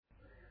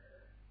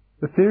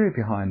The theory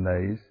behind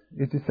lays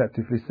is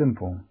deceptively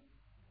simple.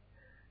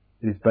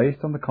 It is based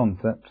on the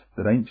concept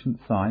that ancient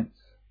sites,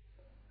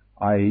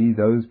 i.e.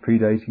 those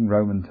predating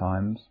Roman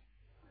times,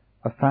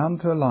 are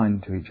found to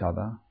align to each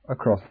other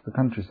across the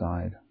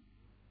countryside.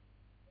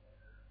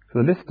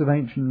 For the list of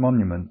ancient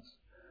monuments,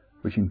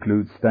 which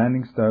includes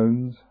standing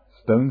stones,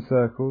 stone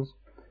circles,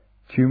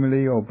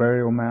 tumuli or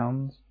burial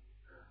mounds,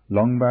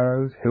 long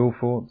barrows, hill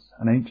forts,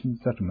 and ancient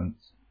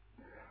settlements,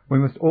 we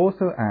must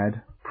also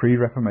add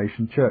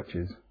pre-Reformation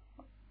churches.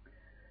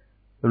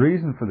 The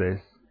reason for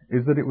this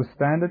is that it was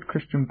standard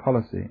Christian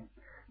policy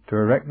to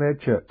erect their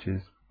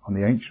churches on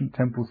the ancient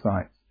temple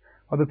sites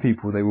of the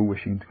people they were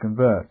wishing to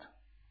convert.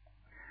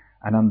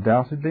 And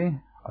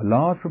undoubtedly, a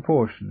large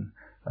proportion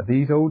of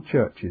these old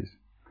churches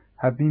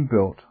have been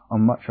built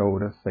on much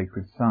older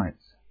sacred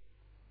sites.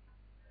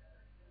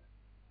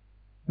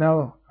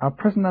 Now, our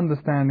present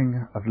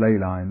understanding of ley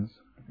lines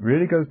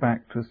really goes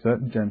back to a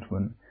certain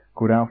gentleman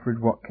called Alfred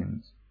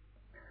Watkins,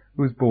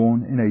 who was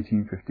born in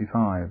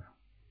 1855.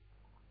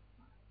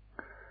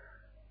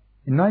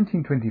 In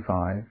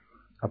 1925,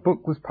 a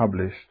book was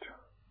published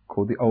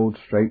called The Old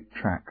Straight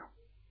Track,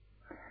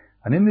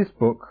 and in this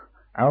book,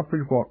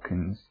 Alfred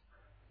Watkins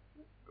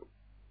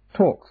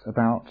talks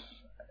about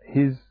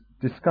his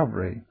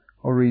discovery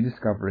or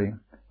rediscovery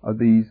of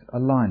these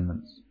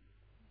alignments.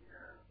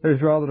 There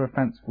is rather a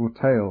fanciful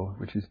tale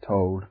which is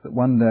told that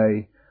one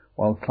day,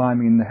 while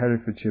climbing in the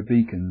Herefordshire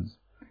beacons,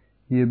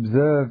 he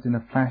observed in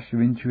a flash of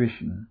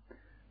intuition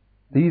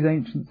these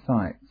ancient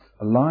sites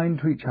aligned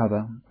to each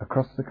other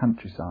across the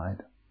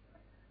countryside,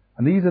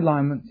 and these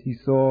alignments he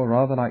saw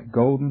rather like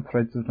golden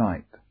threads of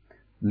light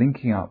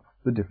linking up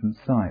the different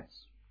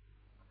sites.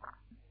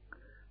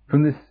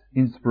 From this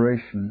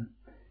inspiration,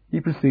 he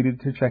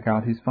proceeded to check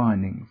out his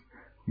findings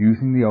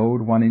using the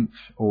old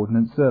 1-inch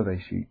Ordnance Survey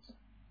sheets.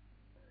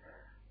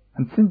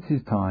 And since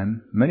his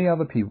time, many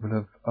other people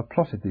have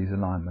plotted these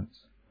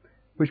alignments,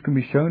 which can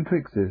be shown to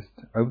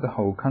exist over the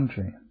whole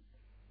country.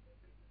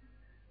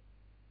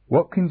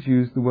 Watkins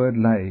used the word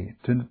ley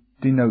to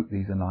denote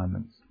these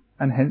alignments,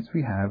 and hence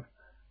we have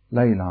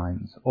ley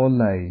lines or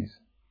lays.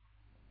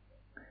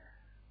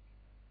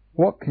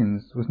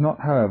 Watkins was not,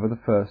 however, the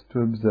first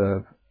to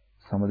observe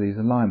some of these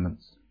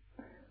alignments,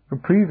 for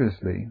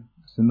previously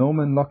Sir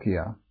Norman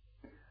Lockyer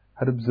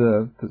had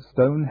observed that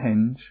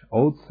Stonehenge,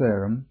 Old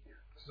Sarum,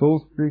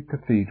 Salisbury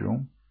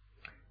Cathedral,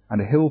 and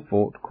a hill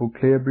fort called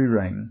Cleobury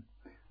Rain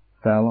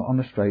fell on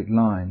a straight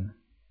line.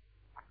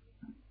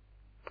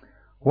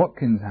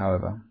 Watkins,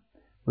 however,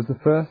 was the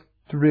first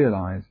to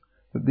realize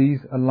that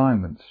these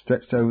alignments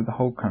stretched over the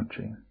whole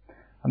country,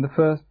 and the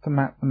first to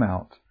map them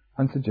out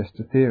and suggest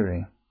a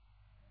theory.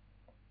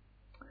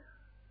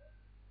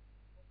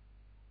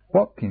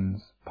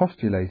 Watkins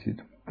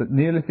postulated that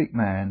Neolithic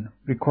man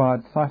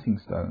required sighting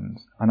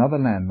stones and other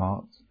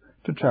landmarks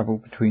to travel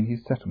between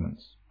his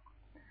settlements,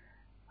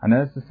 and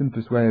as the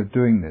simplest way of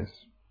doing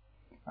this,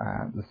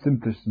 the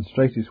simplest and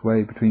straightest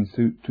way between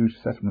two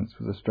settlements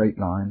was a straight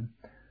line,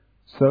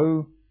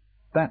 so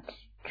that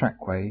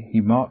trackway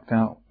he marked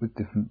out with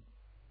different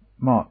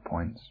mark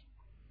points.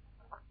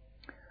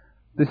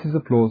 This is a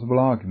plausible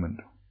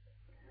argument,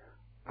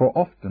 for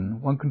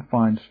often one can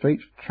find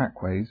straight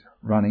trackways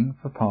running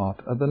for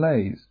part of the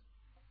lays.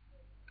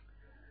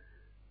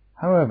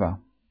 However,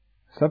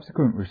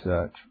 subsequent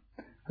research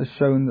has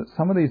shown that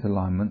some of these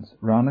alignments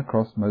run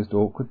across most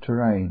awkward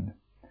terrain,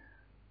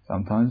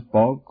 sometimes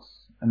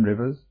bogs and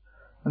rivers,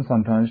 and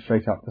sometimes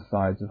straight up the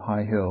sides of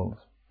high hills,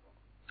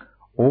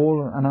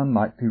 all an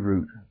unlikely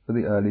route for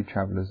the early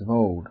travellers of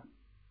old.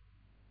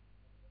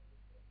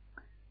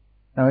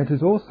 Now, it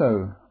has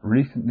also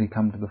recently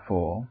come to the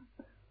fore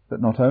that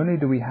not only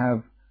do we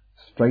have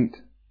straight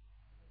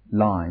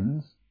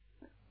lines,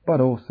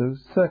 but also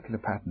circular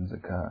patterns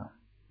occur.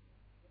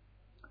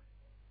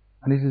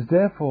 And it is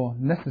therefore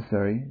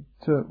necessary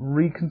to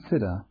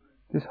reconsider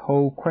this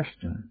whole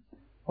question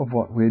of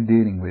what we're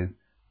dealing with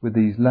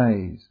these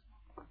lays.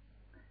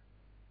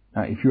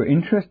 Now, if you're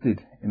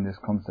interested in this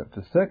concept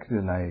of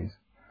circular lays,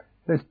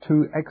 there's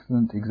two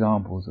excellent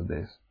examples of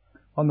this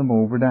on the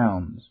Marlborough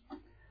Downs.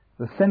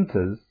 The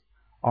centres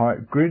are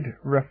at grid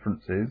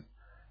references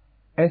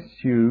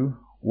SU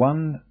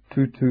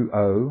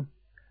 1220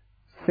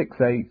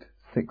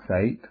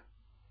 6868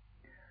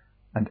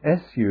 and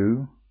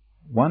SU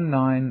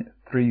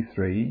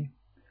 1933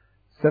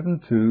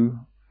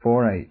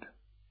 7248.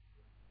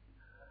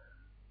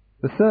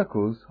 The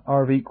circles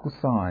are of equal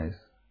size,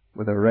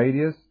 with a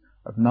radius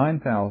of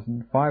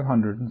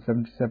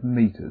 9,577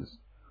 metres,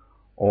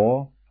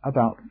 or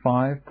about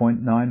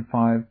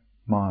 5.95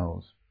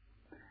 miles,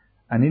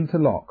 and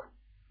interlock,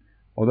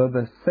 although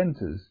the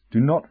centres do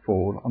not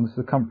fall on the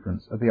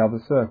circumference of the other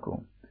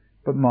circle,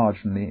 but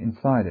marginally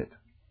inside it.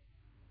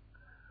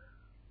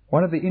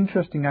 One of the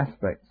interesting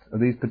aspects of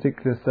these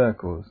particular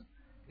circles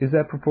is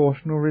their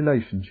proportional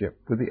relationship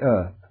with the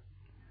Earth,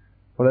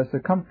 for their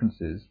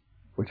circumferences,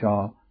 which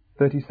are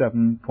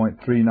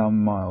 37.39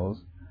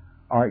 miles,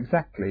 are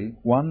exactly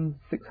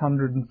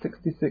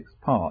 1/666th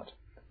part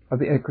of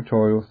the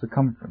equatorial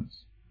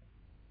circumference.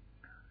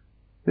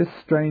 This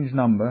strange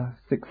number,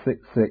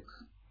 666,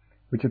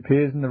 which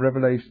appears in the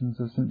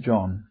Revelations of St.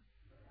 John,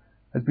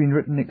 has been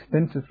written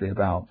extensively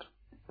about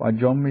by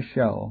John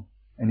Michel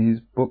in his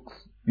books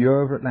View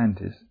over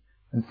Atlantis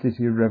and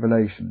City of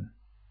Revelation.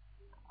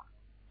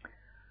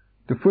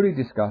 To fully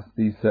discuss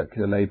these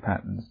circular ley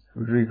patterns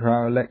would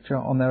require a lecture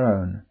on their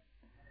own,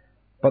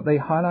 but they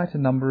highlight a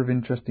number of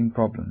interesting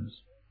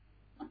problems.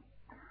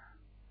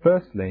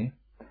 Firstly,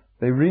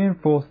 they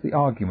reinforce the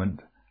argument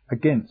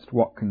against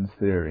Watkins'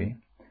 theory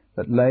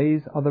that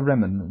leys are the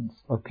remnants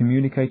of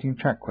communicating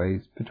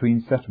trackways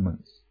between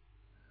settlements,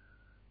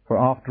 for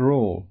after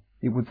all,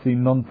 it would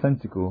seem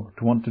nonsensical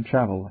to want to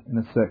travel in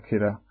a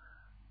circular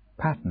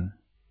pattern.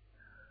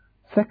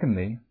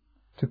 Secondly,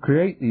 to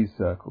create these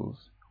circles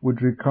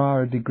would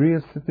require a degree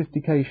of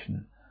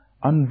sophistication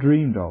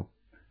undreamed of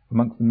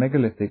amongst the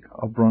megalithic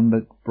of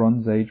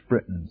Bronze Age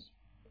Britons.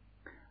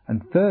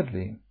 And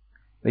thirdly,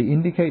 they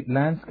indicate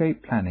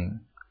landscape planning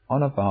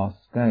on a vast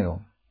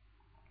scale.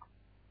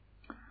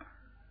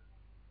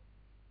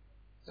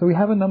 So we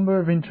have a number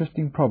of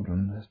interesting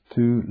problems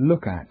to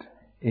look at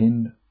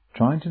in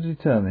trying to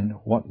determine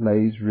what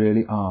leys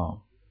really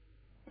are.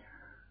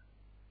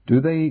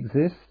 Do they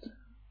exist,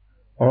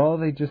 or are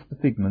they just the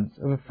figments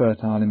of a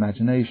fertile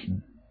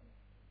imagination?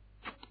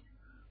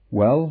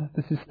 Well,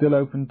 this is still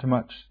open to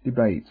much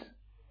debate,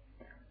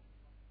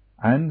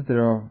 and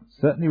there are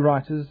certainly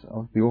writers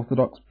of the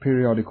Orthodox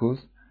periodicals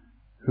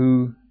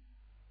who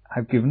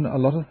have given a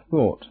lot of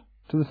thought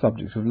to the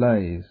subject of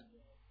leys.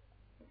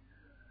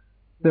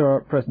 There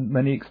are at present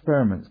many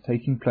experiments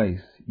taking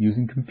place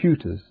using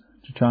computers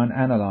to try and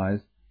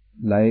analyse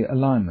ley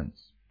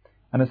alignments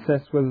and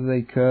assess whether they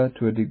occur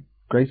to a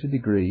greater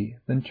degree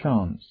than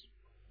chance.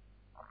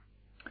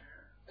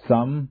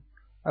 Some,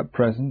 at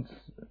present,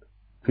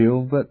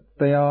 feel that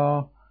they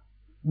are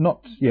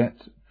not yet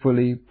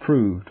fully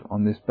proved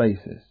on this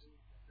basis.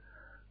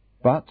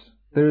 But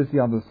there is the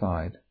other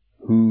side,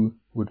 who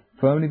would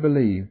firmly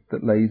believe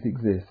that leys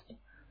exist,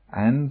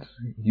 and,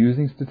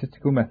 using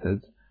statistical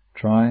methods,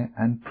 try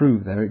and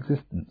prove their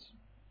existence.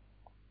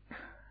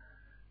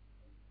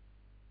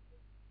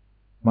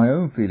 My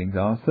own feelings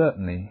are,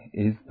 certainly,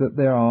 is that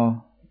there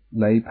are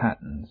ley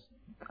patterns,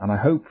 and I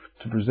hope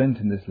to present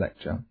in this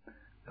lecture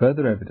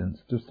further evidence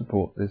to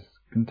support this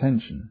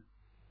contention.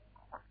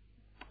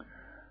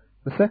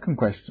 The second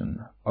question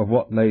of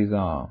what leys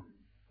are.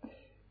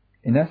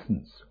 In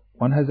essence,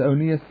 one has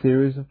only a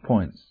series of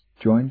points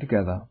joined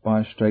together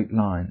by a straight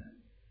line.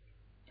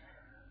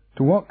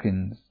 To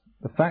Watkins,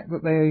 the fact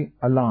that they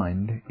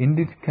aligned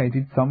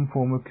indicated some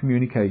form of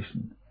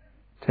communication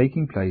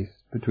taking place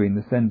between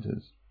the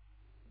centres.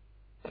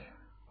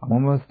 And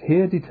one must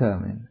here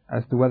determine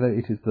as to whether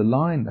it is the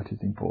line that is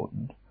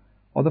important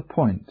or the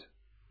point.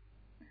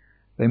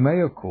 They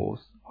may, of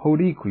course, hold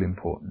equal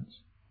importance.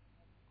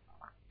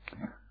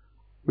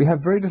 We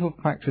have very little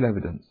factual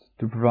evidence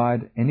to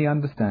provide any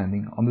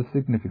understanding on the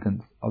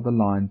significance of the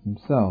lines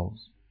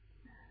themselves.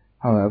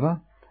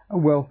 However, a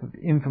wealth of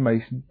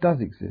information does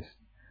exist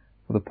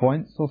for the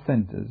points or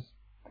centres,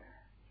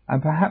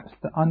 and perhaps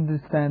to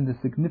understand the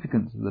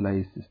significance of the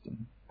ley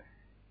system,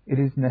 it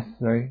is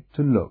necessary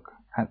to look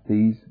at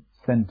these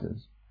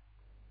centres.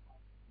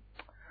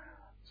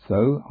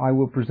 So I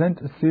will present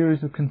a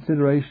series of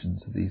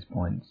considerations of these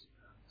points,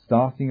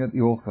 starting at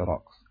the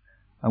orthodox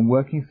and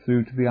working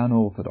through to the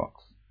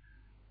unorthodox,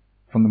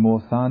 from the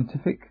more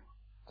scientific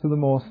to the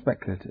more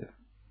speculative.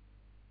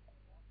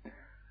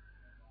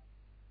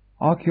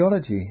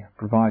 Archaeology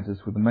provides us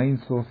with the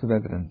main source of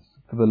evidence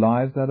for the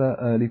lives that our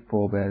early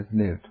forebears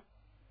lived.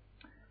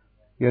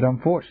 Yet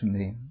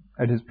unfortunately,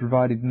 it has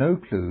provided no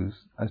clues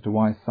as to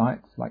why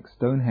sites like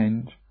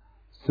Stonehenge,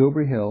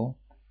 Silbury Hill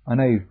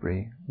and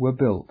Avebury were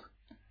built,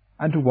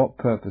 and to what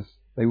purpose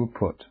they were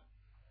put.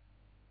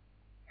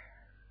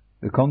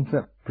 The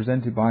concept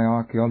presented by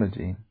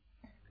archaeology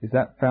is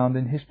that found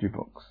in history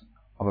books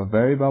of a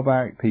very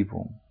barbaric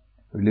people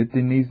who lived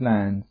in these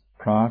lands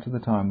prior to the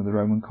time of the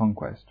Roman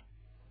conquest.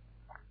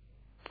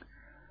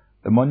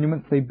 The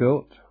monuments they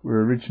built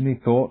were originally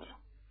thought,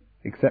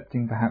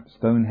 excepting perhaps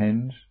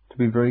Stonehenge, to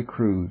be very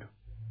crude.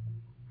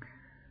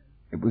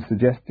 It was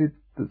suggested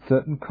that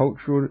certain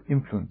cultural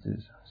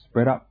influences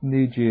spread up from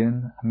the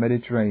Aegean and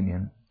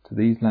Mediterranean to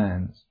these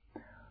lands,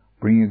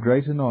 bringing a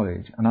greater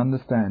knowledge and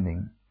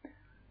understanding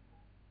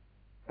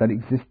that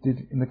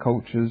existed in the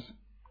cultures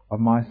of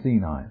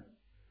Mycenae,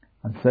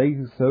 and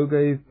so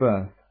gave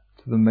birth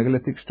to the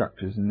megalithic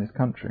structures in this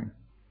country.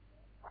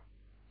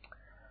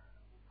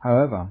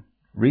 However,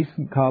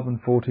 recent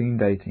carbon-14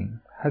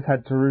 dating has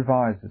had to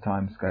revise the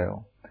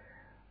timescale,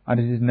 and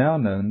it is now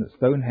known that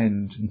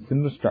Stonehenge and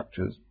similar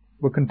structures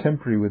were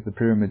contemporary with the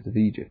pyramids of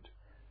Egypt,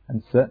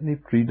 and certainly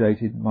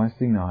predated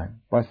Mycenae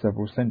by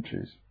several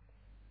centuries.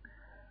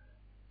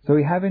 So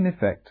we have in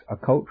effect a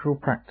cultural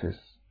practice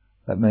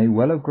that may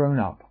well have grown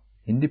up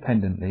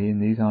independently in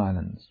these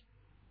islands.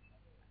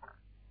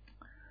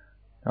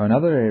 Now,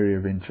 another area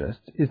of interest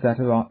is that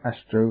of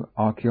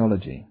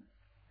astroarchaeology,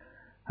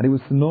 and it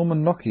was Sir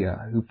Norman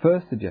Lockyer who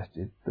first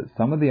suggested that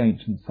some of the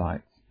ancient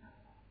sites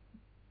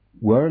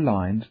were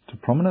aligned to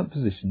prominent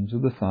positions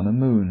of the sun and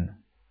moon.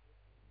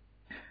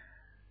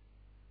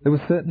 There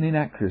were certain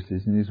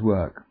inaccuracies in his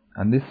work,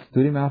 and this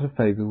stood him out of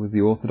favour with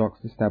the orthodox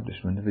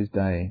establishment of his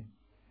day,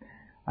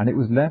 and it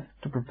was left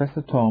to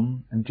Professor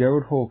Thom and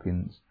Gerald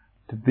Hawkins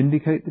to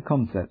vindicate the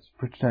concepts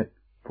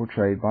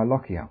portrayed by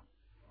Lockyer.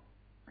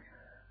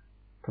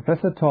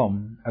 Professor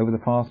Thom, over the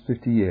past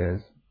 50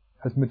 years,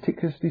 has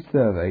meticulously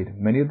surveyed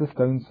many of the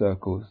stone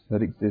circles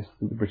that exist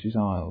in the British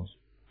Isles,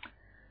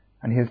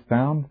 and he has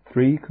found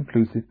 3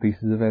 conclusive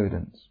pieces of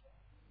evidence.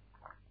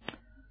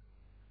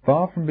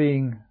 Far from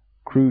being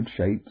crude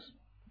shapes,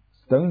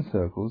 stone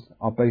circles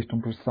are based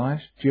on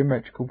precise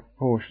geometrical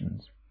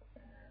proportions,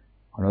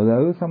 and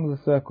although some of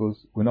the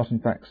circles were not in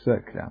fact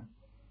circular,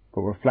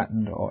 but were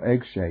flattened or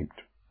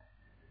egg-shaped,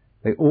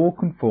 they all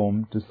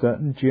conform to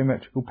certain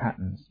geometrical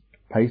patterns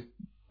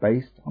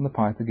based on the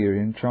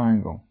Pythagorean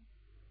triangle.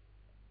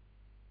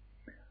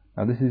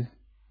 Now this is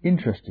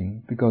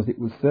interesting because it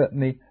was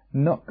certainly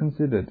not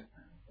considered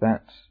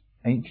that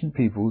ancient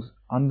peoples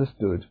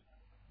understood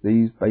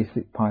these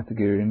basic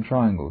Pythagorean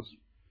triangles,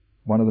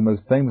 one of the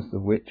most famous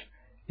of which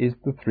is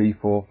the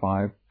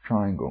 3-4-5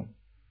 triangle,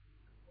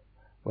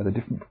 where the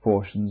different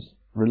proportions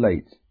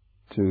relate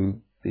to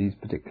these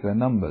particular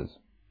numbers.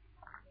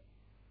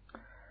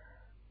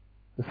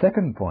 The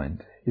second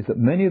point is that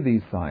many of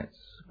these sites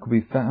could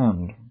be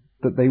found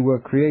that they were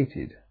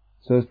created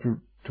so as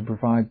to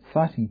provide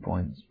sighting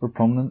points for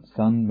prominent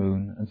sun,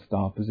 moon and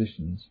star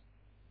positions.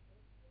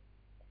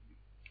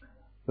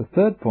 The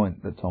third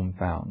point that Thom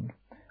found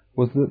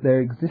was that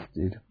there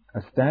existed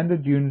a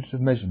standard unit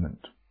of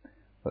measurement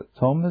that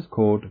Thom has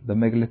called the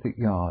megalithic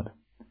yard,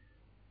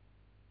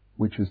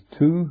 which was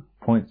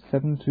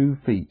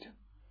 2.72 feet,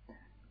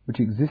 which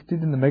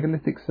existed in the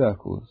megalithic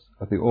circles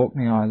of the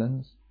Orkney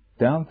Islands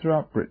down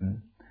throughout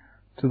Britain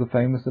to the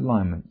famous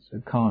alignments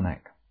at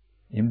Carnac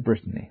in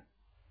Brittany.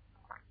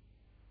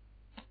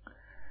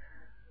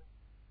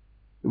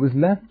 It was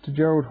left to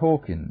Gerald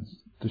Hawkins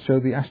to show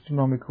the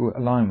astronomical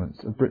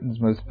alignments of Britain's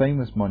most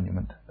famous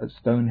monument at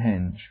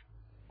Stonehenge,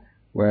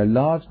 where a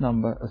large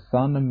number of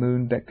sun and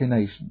moon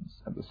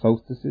declinations at the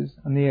solstices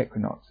and the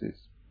equinoxes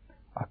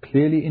are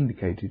clearly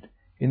indicated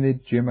in the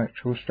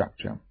geometrical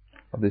structure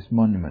of this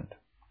monument.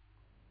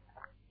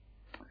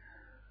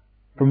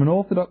 From an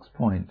orthodox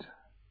point,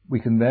 we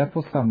can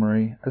therefore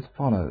summary as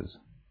follows.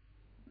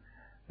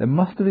 There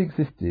must have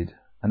existed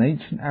an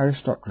ancient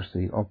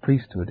aristocracy or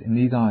priesthood in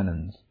these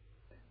islands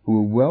who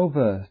were well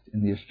versed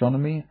in the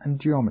astronomy and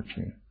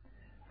geometry,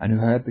 and who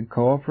had the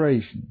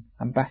cooperation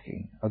and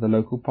backing of the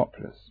local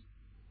populace.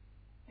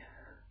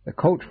 The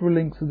cultural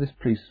links of this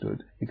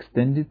priesthood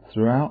extended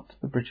throughout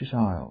the British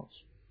Isles.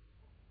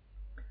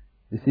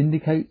 This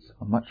indicates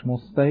a much more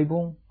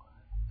stable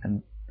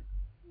and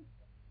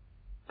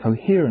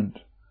coherent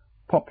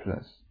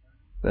populace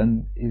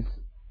than is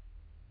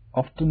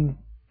often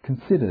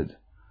considered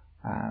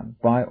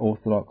by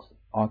orthodox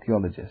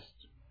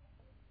archaeologists.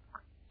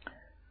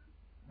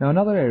 Now,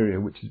 another area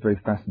which is very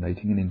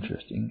fascinating and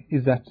interesting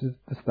is that of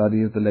the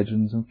study of the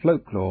legends and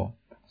folklore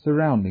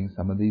surrounding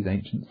some of these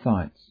ancient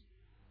sites,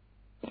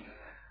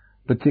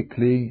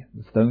 particularly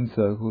the stone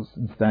circles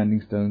and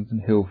standing stones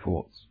and hill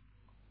forts.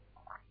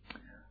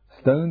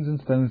 Stones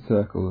and stone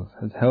circles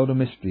has held a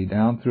mystery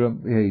down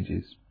throughout the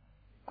ages,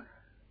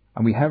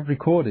 and we have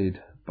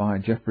recorded by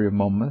Geoffrey of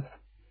Monmouth,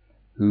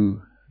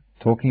 who,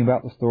 talking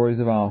about the stories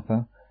of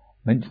Arthur,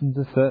 mentions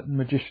a certain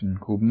magician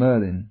called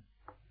Merlin,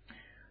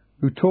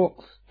 who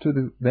talks to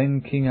the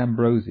then King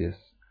Ambrosius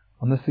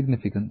on the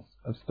significance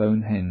of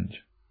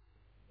Stonehenge.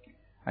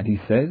 And he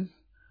says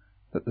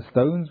that the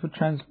stones were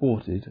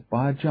transported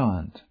by a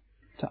giant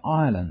to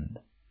Ireland,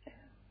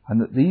 and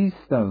that these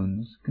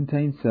stones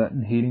contain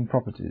certain healing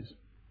properties.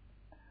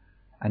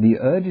 And he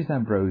urges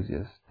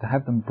Ambrosius to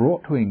have them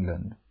brought to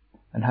England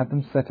and have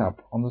them set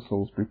up on the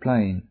Salisbury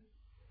Plain.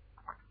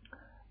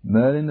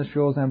 Merlin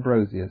assures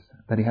Ambrosius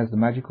that he has the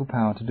magical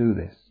power to do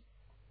this.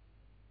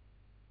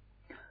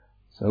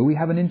 So we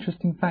have an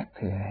interesting fact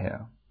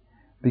here,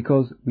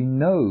 because we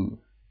know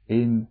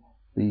in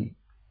the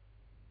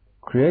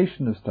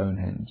creation of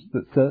Stonehenge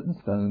that certain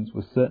stones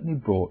were certainly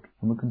brought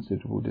from a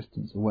considerable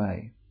distance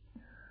away.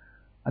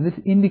 And this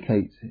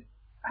indicates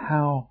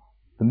how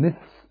the myths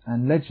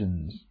and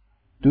legends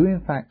do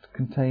in fact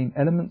contain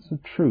elements of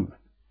truth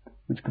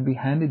which can be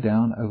handed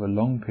down over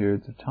long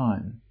periods of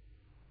time.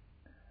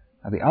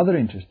 Now, the other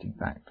interesting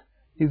fact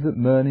is that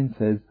Merlin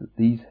says that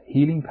these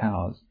healing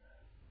powers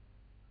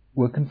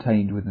were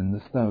contained within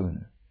the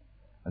stone,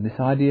 and this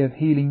idea of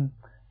healing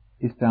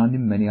is found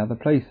in many other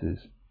places.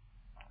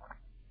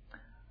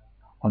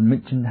 On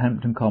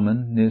Minchinhampton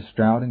Common, near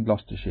Stroud in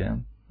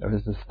Gloucestershire, there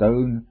is a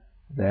stone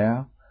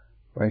there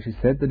where it is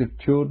said that if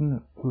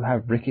children who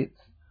have rickets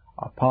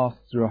are passed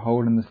through a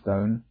hole in the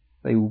stone,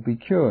 they will be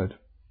cured.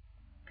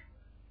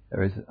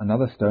 There is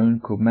another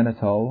stone called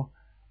Menatol,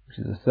 which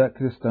is a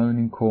circular stone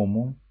in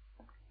Cornwall,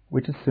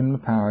 which a similar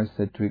power is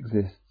said to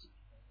exist.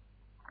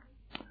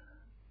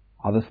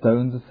 Other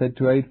stones are said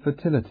to aid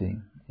fertility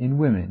in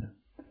women,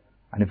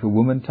 and if a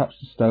woman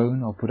touched a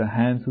stone or put her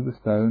hand through the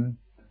stone,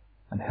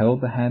 and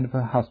held the hand of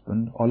her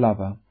husband or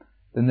lover,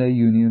 then their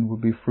union would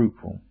be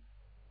fruitful.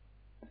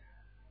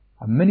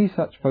 And many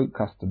such folk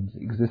customs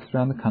exist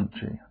around the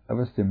country of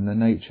a similar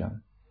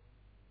nature.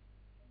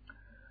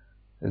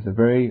 There's a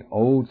very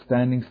old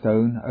standing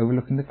stone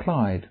overlooking the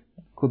Clyde,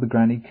 called the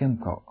Granny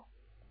Kimcock,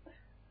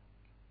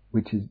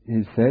 which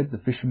is said the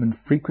fishermen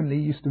frequently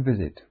used to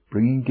visit,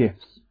 bringing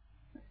gifts.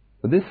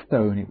 For this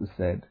stone, it was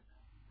said,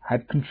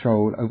 had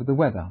control over the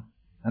weather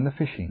and the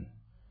fishing.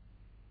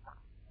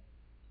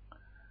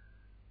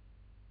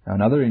 Now,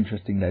 another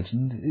interesting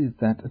legend is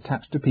that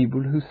attached to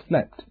people who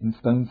slept in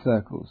stone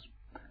circles,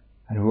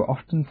 and who are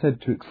often said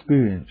to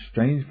experience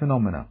strange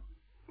phenomena,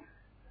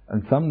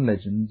 and some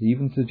legends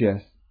even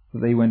suggest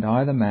that they went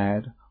either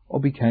mad or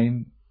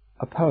became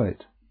a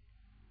poet.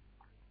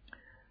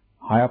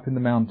 High up in the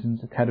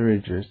mountains of Cadair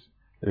Idris,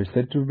 there is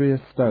said to be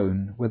a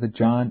stone where the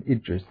giant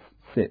Idris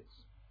sits.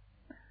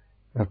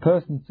 If a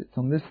person sits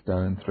on this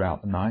stone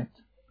throughout the night,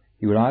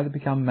 he will either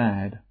become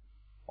mad,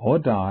 or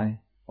die,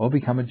 or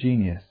become a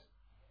genius.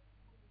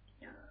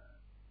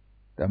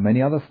 There are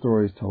many other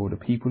stories told of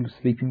people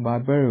sleeping by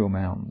burial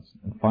mounds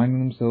and finding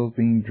themselves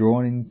being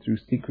drawn in through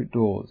secret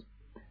doors,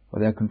 where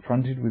they are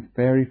confronted with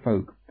fairy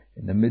folk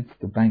in the midst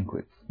of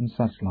banquets and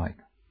such like.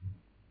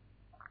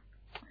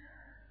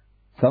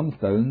 Some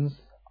stones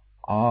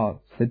are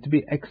said to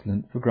be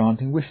excellent for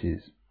granting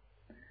wishes,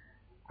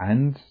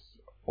 and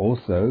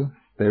also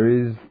there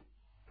is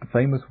the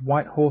famous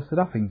White Horse at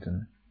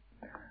Uffington,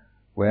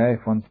 where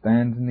if one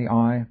stands in the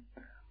eye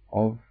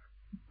of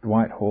the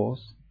White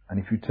Horse, and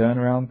if you turn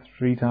around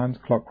 3 times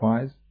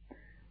clockwise,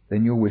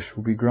 then your wish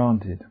will be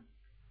granted.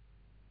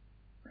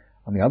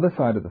 On the other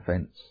side of the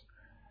fence,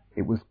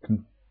 it was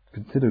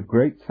considered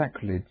great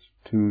sacrilege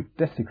to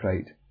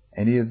desecrate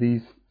any of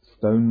these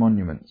stone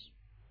monuments,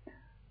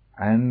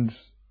 and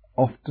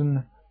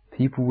often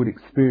people would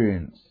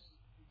experience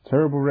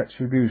terrible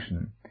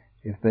retribution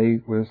if they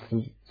were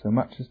so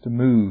much as to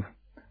move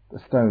the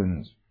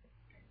stones,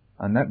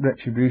 and that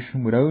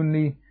retribution would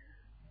only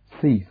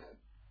cease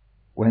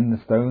when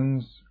the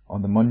stones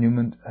on the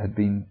monument had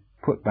been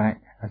put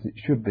back as it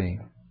should be.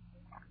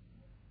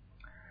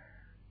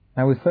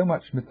 Now, with so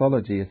much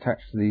mythology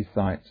attached to these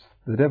sites,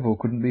 the devil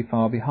couldn't be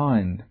far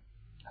behind,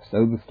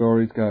 so the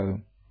stories go.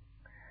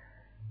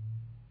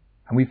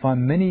 And we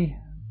find many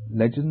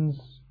legends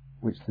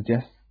which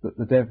suggest that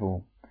the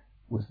devil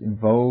was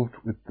involved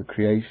with the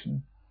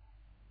creation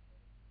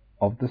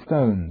of the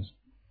stones.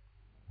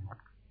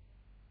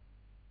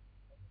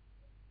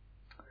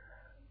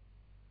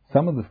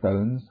 Some of the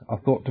stones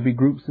are thought to be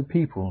groups of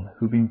people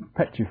who've been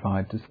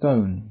petrified to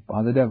stone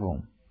by the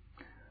devil,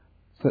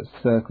 such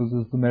circles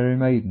as the Merry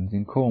Maidens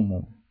in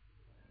Cornwall,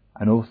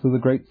 and also the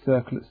great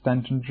circle at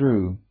Stanton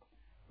Drew,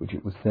 which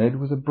it was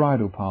said was a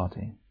bridal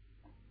party,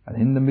 and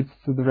in the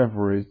midst of the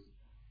revelries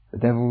the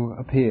devil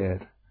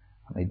appeared,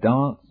 and they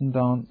danced and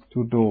danced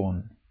till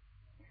dawn.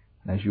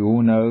 And as you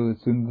all know,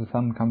 as soon as the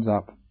sun comes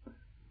up,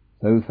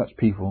 so such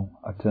people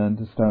are turned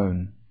to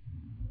stone.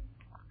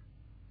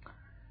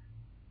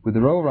 With the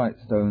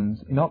Rollright stones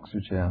in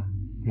Oxfordshire,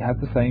 you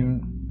have the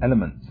same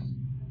elements.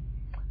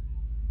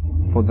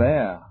 For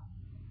there,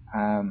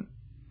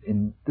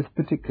 in this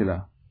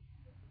particular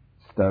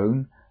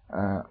stone,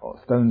 or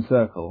stone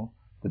circle,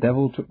 the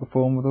devil took the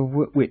form of a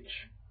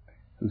witch,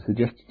 who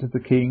suggested to the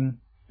king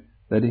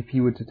that if he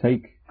were to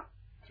take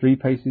 3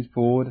 paces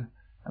forward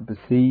and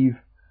perceive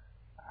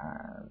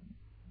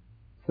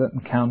certain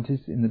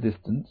counties in the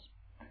distance,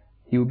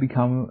 he would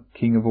become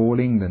king of all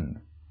England.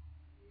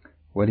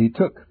 Well, he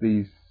took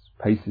these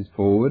paces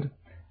forward,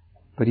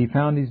 but he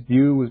found his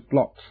view was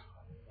blocked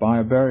by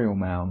a burial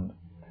mound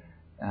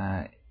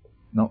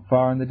not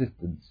far in the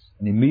distance,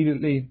 and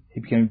immediately he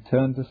became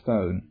turned to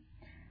stone,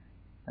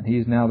 and he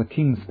is now the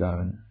King's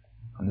Stone,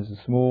 and there's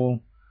a small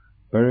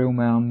burial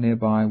mound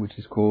nearby which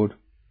is called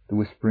the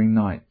Whispering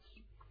Knights.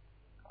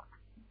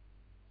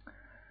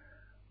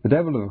 The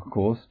devil, of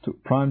course,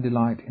 took prime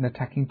delight in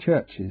attacking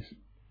churches,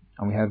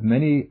 and we have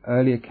many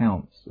early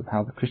accounts of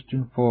how the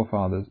Christian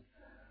forefathers,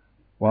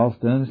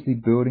 whilst earnestly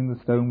building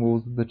the stone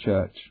walls of the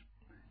church,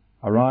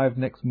 arrived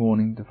next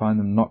morning to find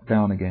them knocked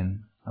down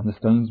again, and the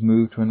stones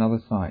moved to another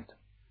site.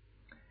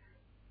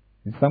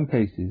 In some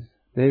cases,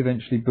 they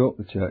eventually built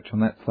the church on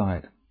that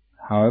site,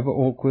 however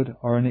awkward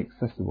or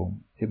inaccessible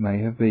it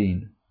may have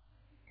been.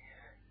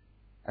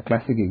 A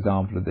classic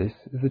example of this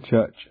is the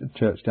church at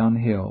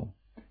Churchdown Hill,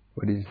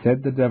 where it is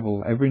said the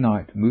devil every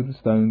night moved the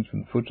stones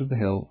from the foot of the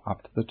hill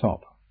up to the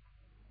top.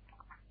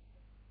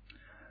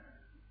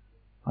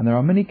 And there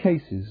are many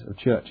cases of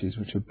churches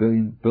which have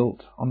been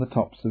built on the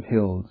tops of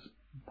hills,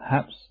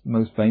 perhaps the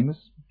most famous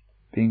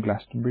being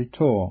Glastonbury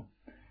Tor,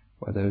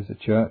 where there is a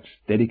church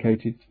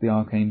dedicated to the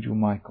Archangel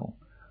Michael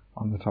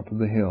on the top of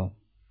the hill.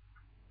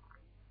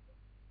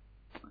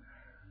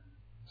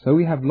 So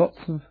we have lots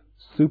of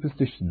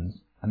superstitions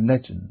and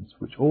legends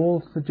which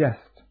all suggest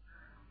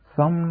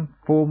some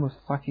form of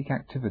psychic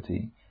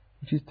activity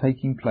which is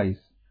taking place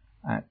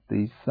at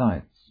these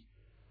sites.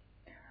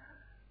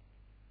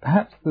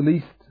 Perhaps the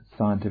least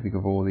scientific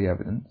of all the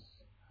evidence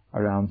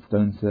around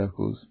stone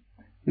circles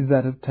is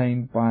that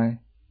obtained by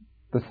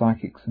the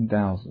psychics and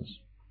dowsers.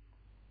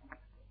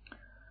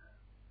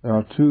 There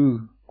are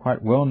two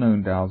quite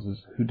well-known dowsers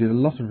who did a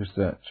lot of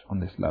research on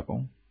this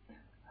level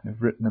and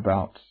have written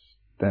about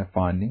their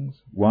findings,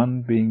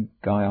 one being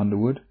Guy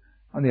Underwood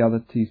and the other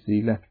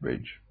T.C.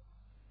 Lethbridge.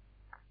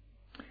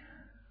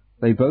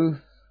 They both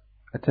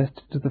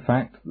attested to the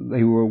fact that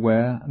they were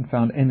aware and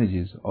found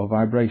energies or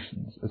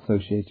vibrations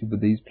associated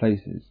with these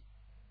places.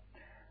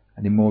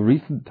 And in more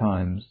recent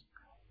times,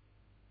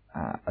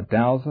 a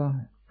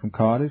dowser from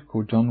Cardiff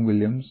called John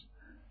Williams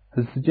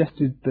has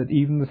suggested that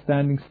even the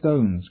standing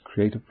stones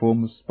create a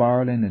form of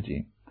spiral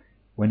energy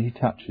when he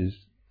touches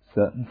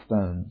certain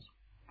stones.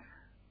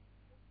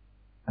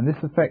 And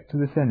this effect of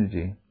this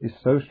energy is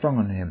so strong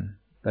on him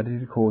that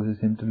it causes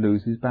him to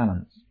lose his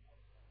balance.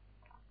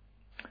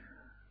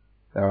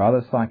 There are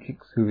other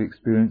psychics who have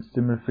experienced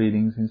similar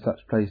feelings in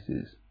such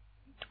places,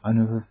 and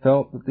who have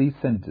felt that these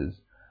centres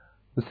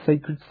were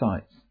sacred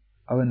sites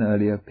of an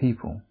earlier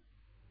people.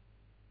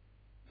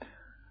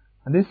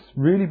 And this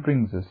really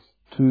brings us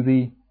to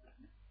the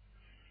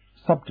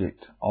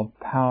subject of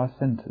power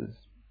centres,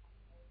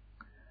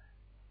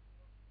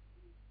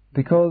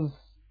 because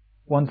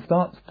one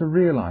starts to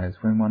realise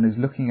when one is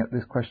looking at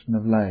this question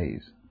of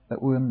lays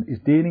that one is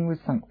dealing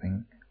with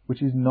something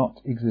which is not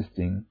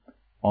existing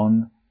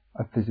on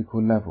a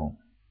physical level.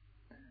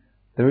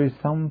 There is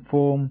some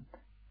form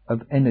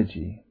of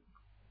energy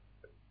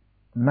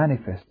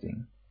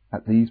manifesting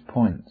at these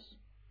points.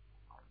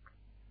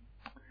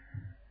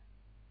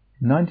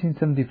 In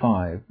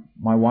 1975,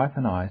 my wife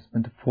and I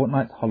spent a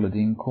fortnight's holiday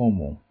in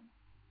Cornwall,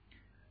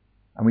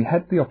 and we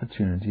had the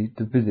opportunity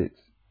to visit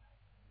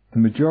the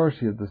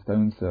majority of the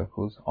stone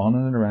circles on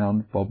and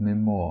around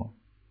Bodmin Moor,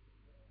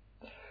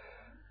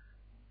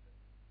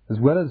 as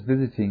well as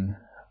visiting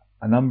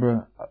a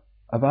number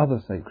of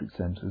other sacred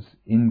centres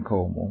in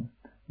Cornwall,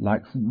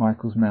 like St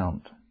Michael's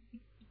Mount.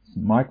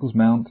 St Michael's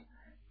Mount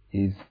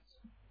is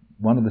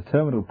one of the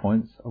terminal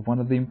points of one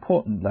of the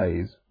important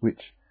lays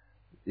which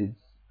is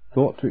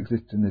thought to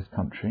exist in this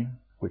country,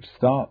 which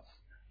starts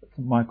at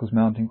St Michael's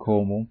Mount in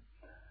Cornwall,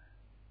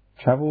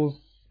 travels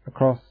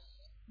across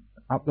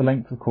up the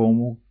length of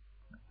Cornwall,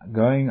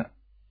 going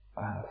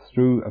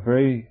through a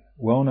very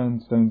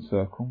well-known stone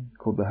circle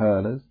called the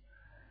Hurlers.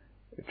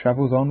 It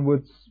travels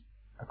onwards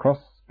across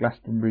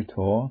Glastonbury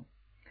Tor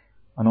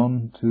and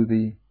on to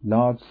the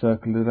large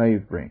circle of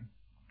Avebury,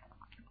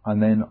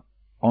 and then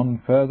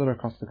on further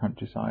across the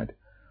countryside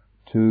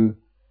to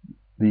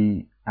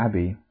the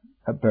Abbey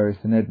at Bury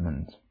St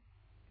Edmunds.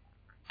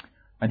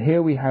 And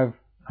here we have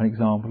an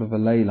example of a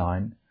ley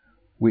line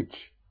which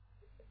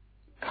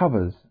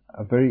covers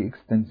a very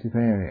extensive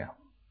area.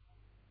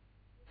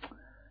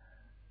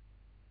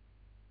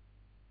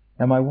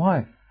 Now, my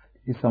wife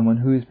is someone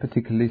who is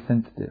particularly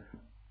sensitive,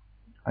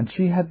 and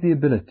she had the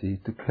ability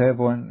to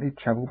clairvoyantly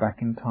travel back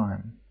in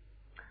time.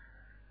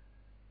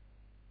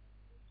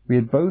 We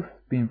had both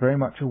been very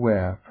much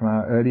aware from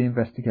our early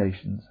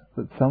investigations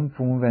that some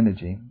form of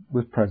energy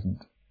was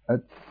present at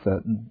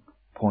certain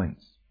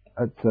points,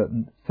 at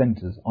certain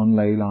centres on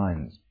ley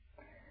lines,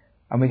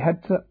 and we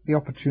had the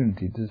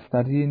opportunity to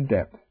study in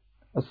depth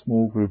a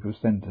small group of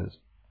centres.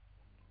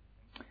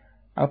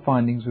 Our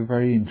findings were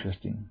very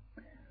interesting,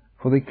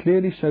 for they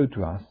clearly showed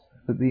to us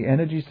that the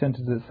energy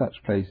centred at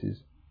such places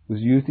was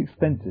used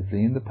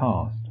extensively in the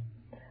past,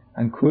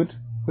 and could,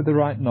 with the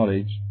right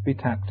knowledge, be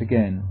tapped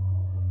again.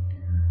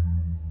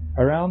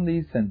 Around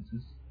these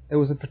centres there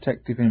was a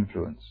protective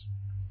influence,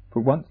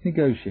 but once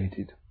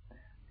negotiated,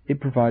 it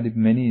provided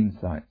many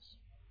insights.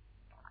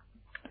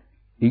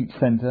 Each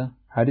centre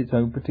had its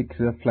own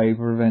particular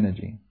flavour of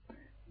energy,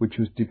 which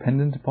was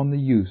dependent upon the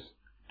use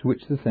to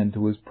which the centre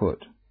was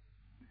put.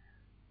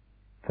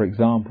 For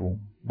example,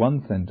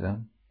 one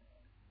centre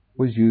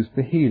was used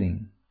for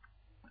healing,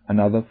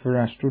 another for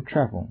astral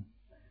travel,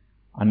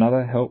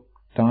 another helped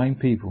dying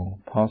people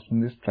pass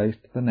from this place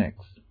to the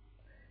next,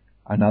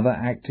 another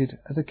acted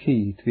as a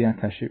key to the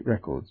Akashic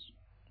records,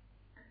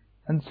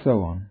 and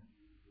so on.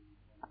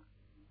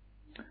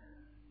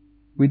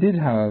 We did,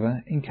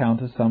 however,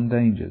 encounter some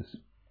dangers,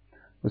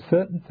 for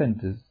certain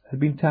centres had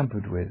been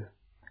tampered with,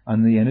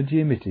 and the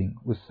energy emitting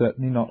was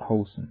certainly not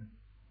wholesome.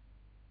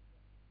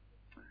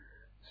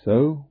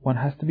 So one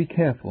has to be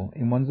careful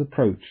in one's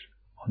approach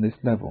on this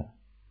level.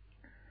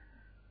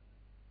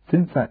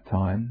 Since that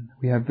time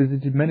we have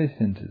visited many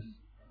centres,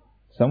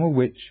 some of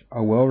which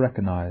are well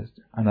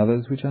recognised and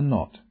others which are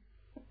not,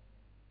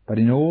 but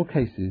in all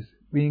cases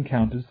we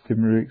encountered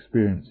similar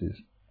experiences,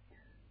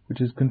 which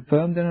has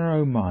confirmed in our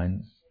own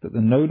minds that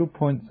the nodal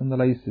points on the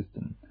ley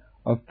system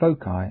are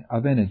foci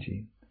of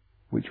energy,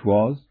 which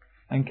was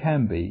and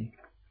can be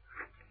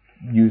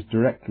used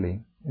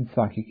directly in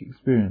psychic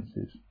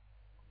experiences.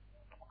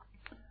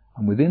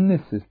 And within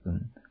this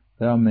system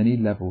there are many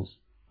levels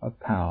of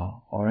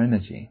power or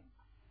energy.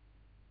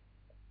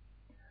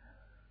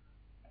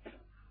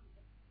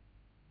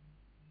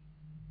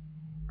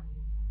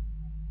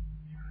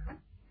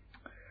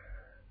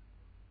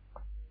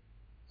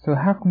 So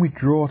how can we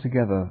draw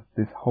together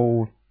this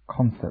whole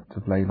concept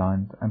of ley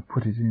lines and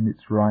put it in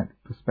its right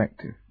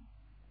perspective.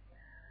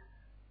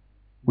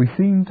 We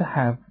seem to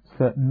have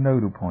certain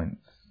nodal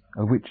points,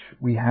 of which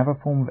we have a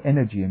form of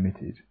energy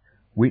emitted,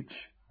 which,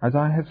 as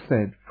I have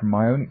said from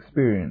my own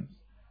experience,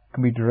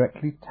 can be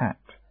directly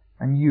tapped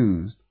and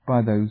used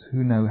by those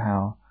who know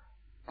how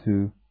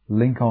to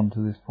link on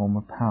to this form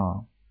of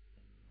power.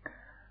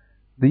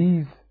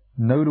 These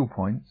nodal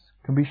points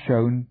can be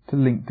shown to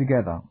link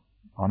together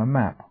on a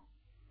map,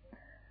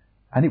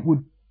 and it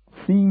would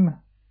seem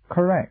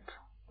correct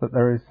that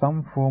there is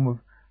some form of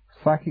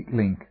psychic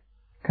link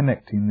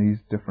connecting these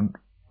different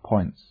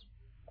points.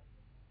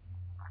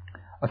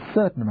 A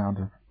certain amount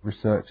of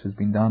research has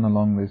been done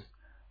along this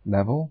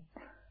level,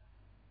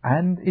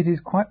 and it is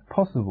quite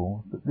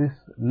possible that this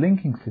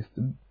linking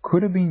system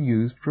could have been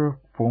used for a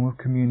form of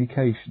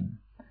communication,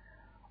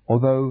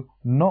 although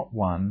not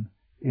one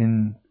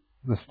in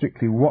the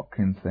strictly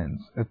Watkins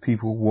sense of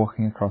people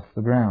walking across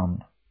the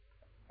ground.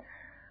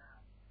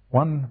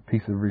 One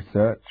piece of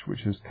research,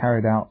 which was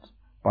carried out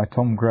by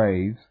Tom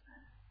Graves,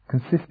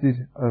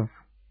 consisted of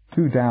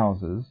two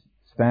dowsers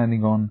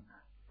standing on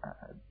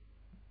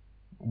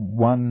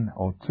one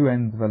or two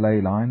ends of a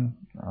ley line,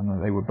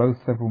 and they were both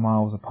several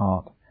miles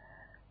apart,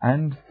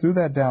 and through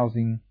their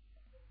dowsing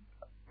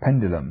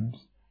pendulums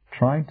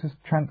trying to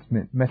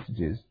transmit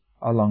messages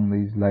along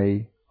these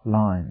ley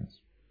lines.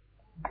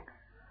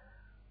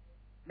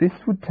 This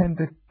would tend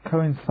to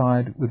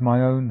coincide with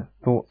my own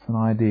thoughts and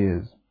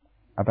ideas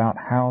about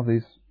how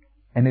this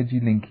energy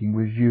linking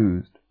was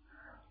used,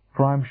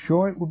 for I am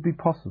sure it would be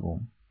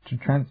possible to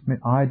transmit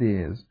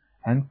ideas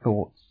and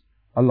thoughts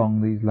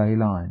along these ley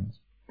lines,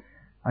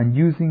 and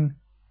using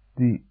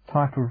the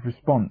type of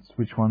response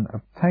which one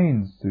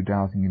obtains through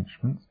dowsing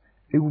instruments,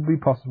 it would be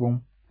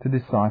possible to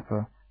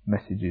decipher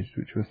messages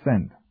which were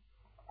sent.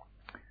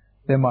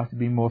 There might have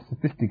been more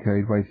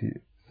sophisticated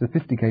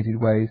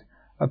ways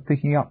of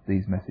picking up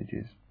these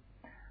messages,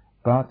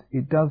 but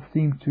it does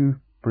seem to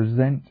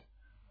present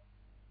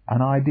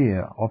an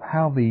idea of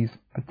how these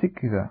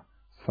particular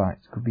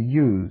sites could be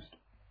used.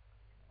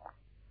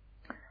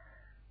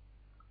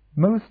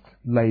 Most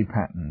ley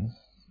patterns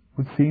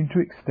would seem to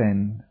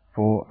extend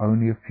for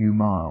only a few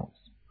miles,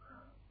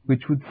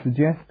 which would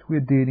suggest we're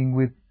dealing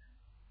with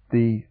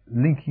the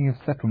linking of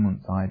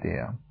settlements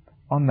idea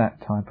on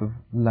that type of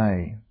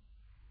ley.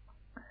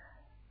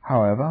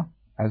 However,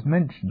 as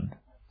mentioned,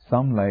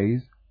 some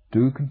leys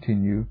do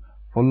continue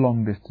for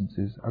long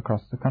distances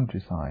across the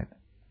countryside.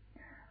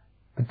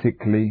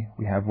 Particularly,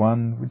 we have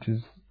one which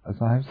is, as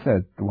I have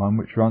said, the one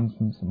which runs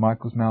from St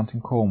Michael's Mount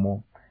in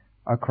Cornwall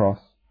across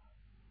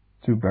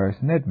to Bury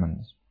St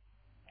Edmunds.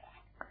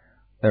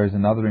 There is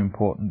another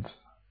important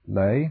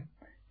ley,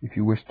 if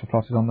you wish to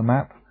plot it on the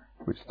map,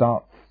 which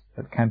starts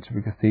at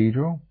Canterbury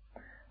Cathedral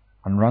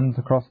and runs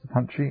across the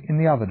country in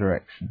the other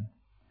direction,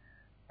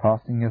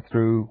 passing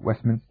through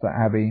Westminster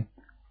Abbey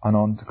and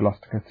on to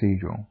Gloucester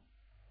Cathedral.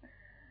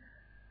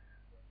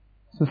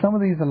 So some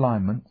of these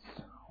alignments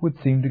would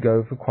seem to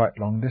go for quite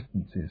long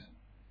distances.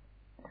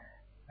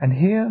 And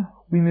here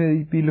we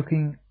may be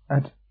looking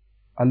at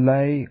a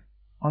ley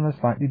on a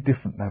slightly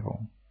different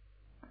level.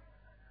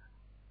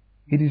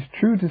 It is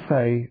true to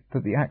say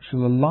that the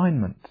actual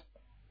alignment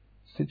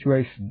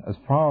situation, as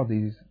far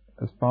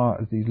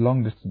as these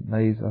long distance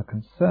leys are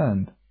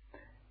concerned,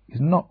 is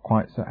not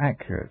quite so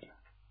accurate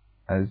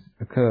as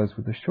occurs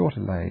with the shorter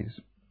leys.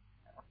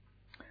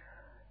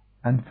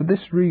 And for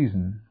this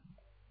reason,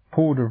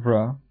 Paul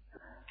Devers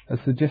has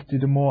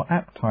suggested a more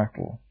apt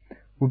title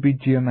would be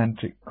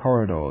geomantic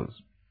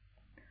corridors.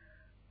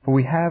 For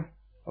we have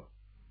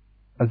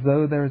as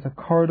though there is a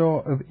corridor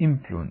of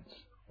influence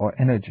or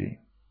energy,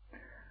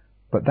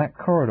 but that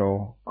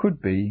corridor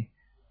could be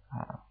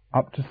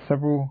up to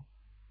several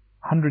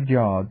hundred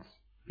yards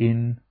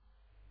in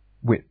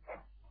width.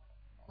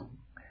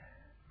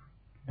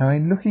 Now,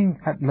 in looking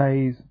at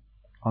leys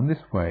on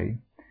this way,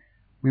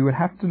 we would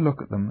have to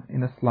look at them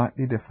in a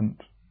slightly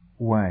different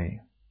way.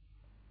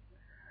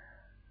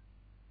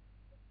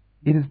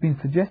 It has been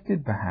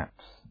suggested,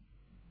 perhaps,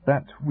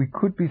 that we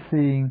could be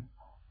seeing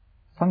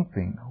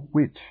something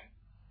which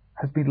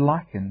has been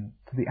likened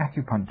to the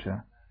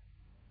acupuncture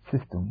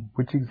system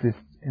which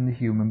exists in the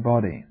human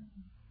body.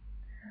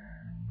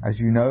 As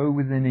you know,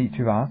 within each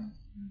of us,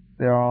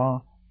 there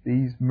are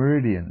these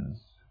meridians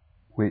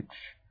which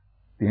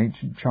the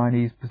ancient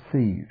Chinese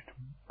perceived,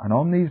 and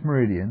on these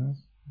meridians,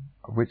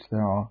 of which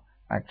there are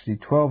actually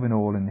 12 in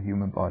all in the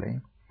human body,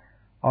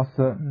 are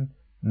certain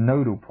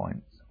nodal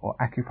points or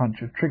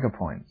acupuncture trigger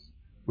points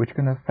which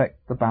can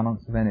affect the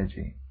balance of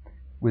energy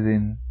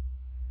within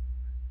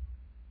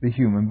the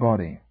human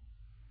body.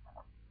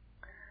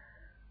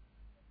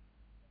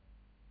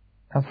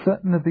 Now,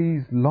 certain of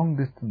these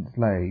long-distance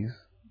leys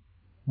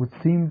would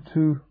seem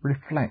to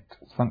reflect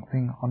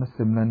something on a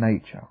similar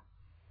nature,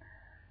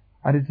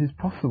 and it is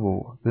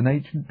possible that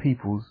ancient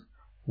peoples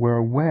were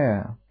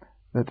aware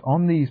that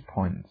on these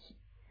points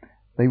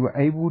they were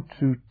able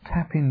to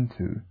tap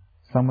into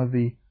some of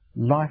the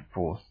life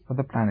force of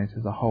the planet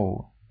as a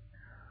whole,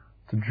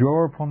 to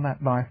draw upon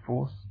that life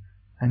force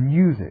and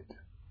use it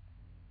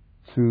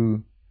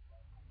to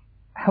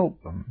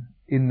help them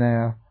in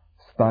their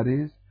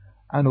studies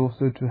and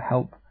also to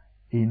help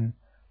in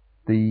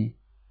the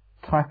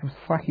type of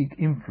psychic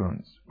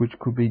influence which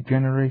could be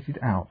generated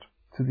out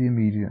to the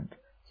immediate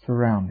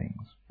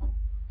surroundings.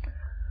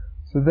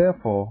 So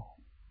therefore,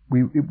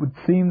 it would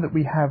seem that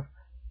we have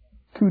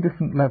two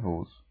different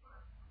levels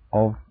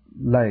of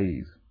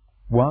lays.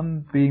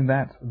 One being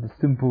that of the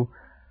simple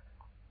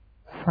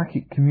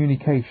psychic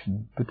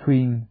communication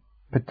between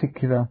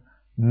particular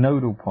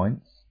nodal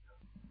points,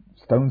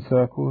 stone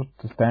circle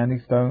to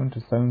standing stone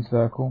to stone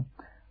circle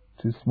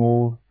to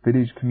small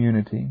village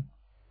community,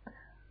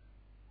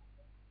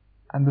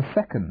 and the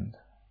second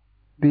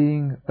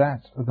being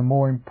that of the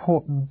more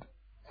important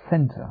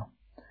centre,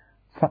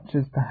 such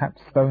as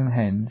perhaps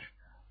Stonehenge,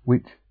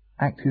 which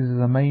acts as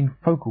a main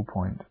focal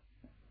point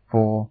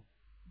for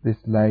this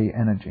lay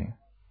energy.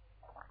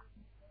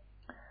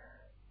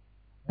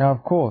 Now,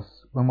 of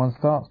course, when one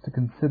starts to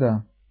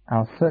consider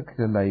our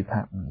circular lay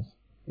patterns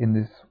in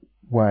this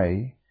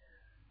way,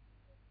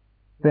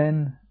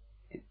 then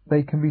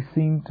they can be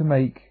seen to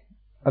make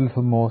a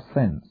little more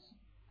sense.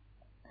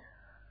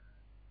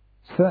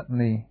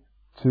 Certainly,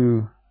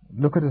 to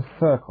look at a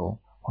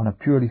circle on a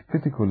purely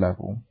physical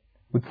level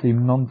would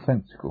seem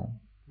nonsensical,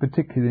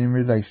 particularly in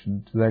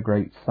relation to their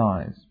great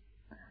size.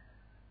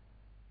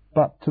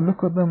 But to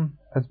look at them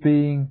as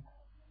being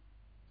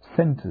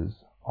centres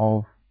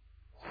of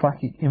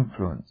psychic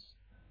influence,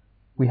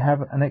 we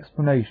have an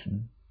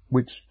explanation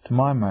which, to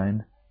my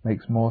mind,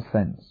 makes more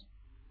sense.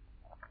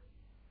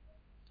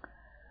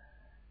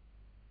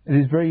 It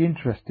is very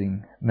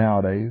interesting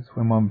nowadays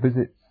when one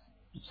visits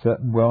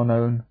certain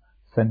well-known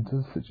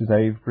centres such as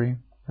Avebury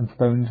and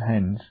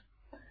Stonehenge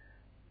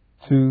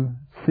to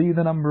see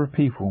the number of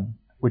people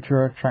which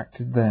are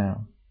attracted there.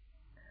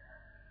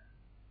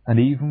 And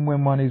even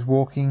when one is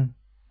walking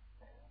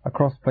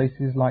across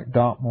places like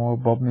Dartmoor or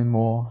Bodmin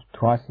Moor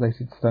to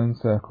isolated stone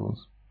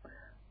circles,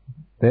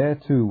 there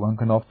too one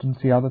can often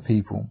see other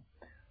people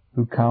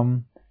who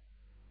come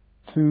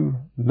to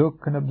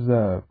look and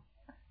observe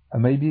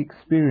and maybe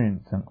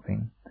experience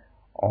something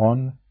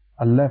on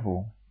a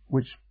level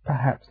which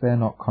perhaps they're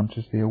not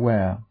consciously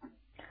aware.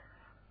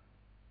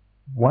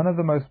 One of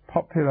the most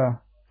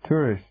popular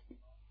tourist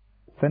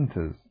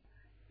centres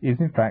is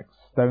in fact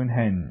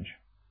Stonehenge.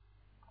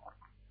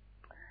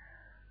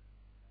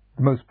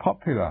 The most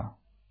popular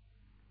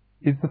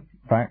is the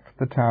fact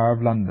the Tower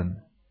of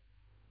London.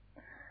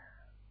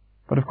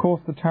 But of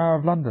course the Tower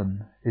of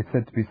London is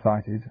said to be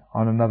sited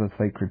on another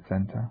sacred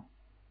centre.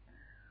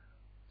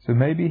 So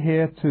maybe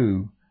here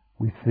too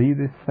we see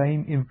this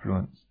same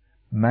influence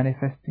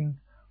manifesting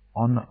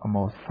on a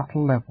more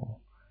subtle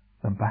level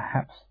than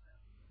perhaps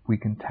we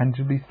can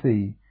tangibly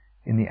see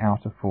in the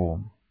outer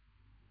form.